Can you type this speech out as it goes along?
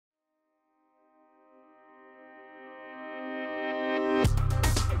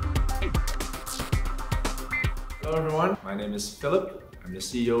Hello everyone, my name is Philip. I'm the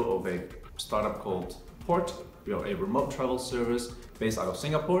CEO of a startup called Port. We are a remote travel service based out of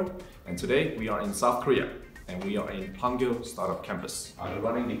Singapore, and today we are in South Korea and we are in Pangyo Startup Campus. We're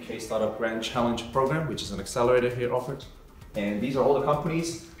running the K-Startup Grand Challenge program, which is an accelerator here offered. And these are all the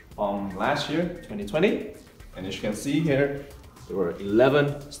companies from last year, 2020. And as you can see here, there were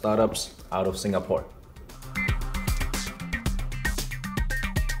 11 startups out of Singapore.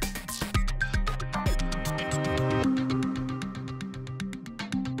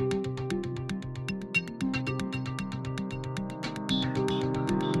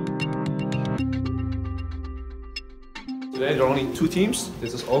 Today there are only two teams.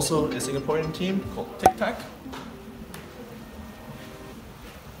 This is also a Singaporean team called Tic Tac.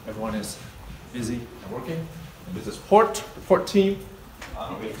 Everyone is busy and working. And this is Port, the Port team.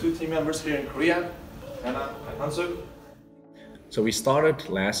 We have two team members here in Korea, Hannah and Hansu. So we started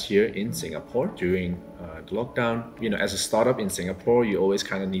last year in Singapore during the lockdown. You know, as a startup in Singapore, you always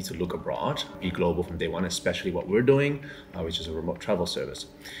kind of need to look abroad, be global from day one, especially what we're doing, which is a remote travel service.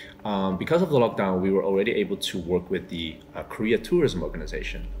 Because of the lockdown, we were already able to work with the Korea Tourism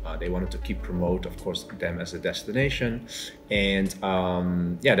Organization. They wanted to keep promote, of course, them as a destination. And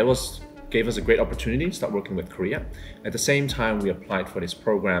yeah, that gave us a great opportunity to start working with Korea. At the same time, we applied for this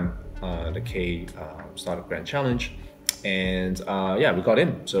program, the K Startup Grand Challenge. And yeah, we got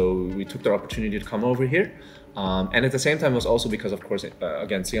in. So we took the opportunity to come over here. And at the same time, it was also because, of course,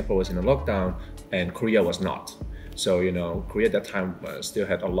 again, Singapore was in a lockdown and Korea was not. So, you know, Korea at that time still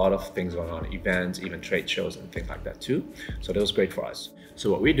had a lot of things going on, events, even trade shows and things like that too. So that was great for us. So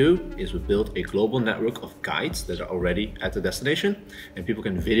what we do is we build a global network of guides that are already at the destination, and people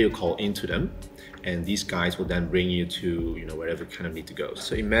can video call into them. And these guides will then bring you to, you know, wherever you kind of need to go.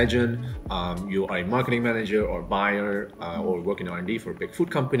 So imagine you are a marketing manager or buyer or work in R&D for a big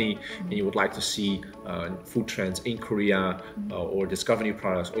food company, and you would like to see food trends in Korea or discover new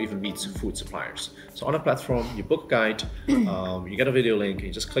products or even meet food suppliers. So on a platform, you book a guide, you get a video link,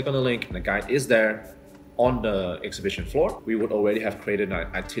 you just click on the link and the guide is there on the exhibition floor. We would already have created an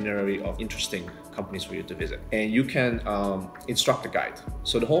itinerary of interesting companies for you to visit, and you can instruct the guide.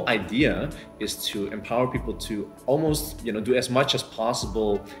 So the whole idea is to empower people to almost, you know, do as much as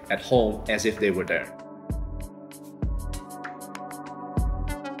possible at home as if they were there.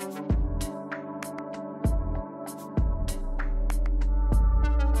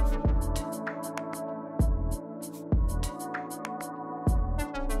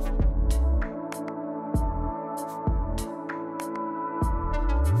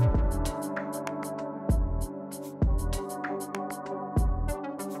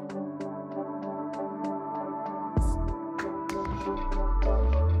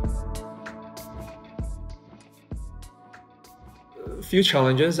 A few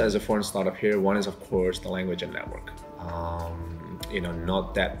challenges as a foreign startup here. One is, of course, the language and network. You know,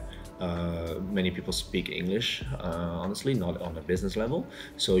 not that many people speak English, honestly, not on a business level.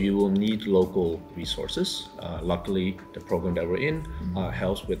 So you will need local resources. Luckily, the program that we're in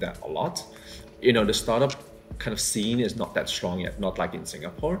helps with that a lot. You know, the startup kind of scene is not that strong yet, not like in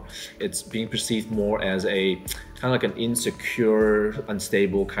Singapore. It's being perceived more as a kind of like an insecure,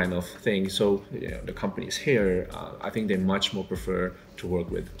 unstable kind of thing. So, you know, the companies here, I think they much more prefer to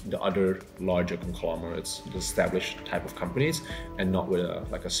work with the other larger conglomerates, the established type of companies, and not with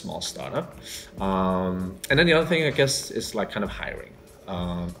like a small startup. And then the other thing, I guess, is like kind of hiring.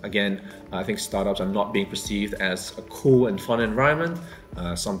 Again, I think startups are not being perceived as a cool and fun environment,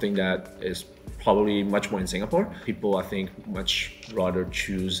 something that is probably much more in Singapore. People, I think, much rather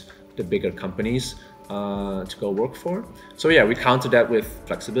choose the bigger companies to go work for. So yeah, we counter that with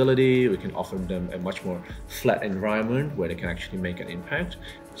flexibility. We can offer them a much more flat environment where they can actually make an impact.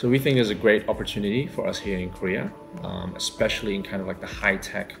 So we think there's a great opportunity for us here in Korea, especially in kind of like the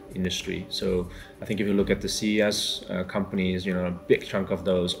high-tech industry. So I think if you look at the CES companies, you know, a big chunk of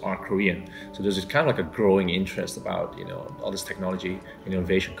those are Korean. So there's kind of like a growing interest about, you know, all this technology and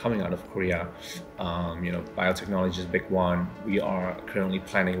innovation coming out of Korea. You know, biotechnology is a big one. We are currently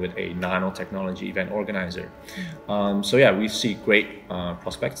planning with a nanotechnology event organizer. So yeah, we see great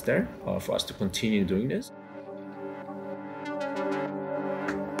prospects there for us to continue doing this.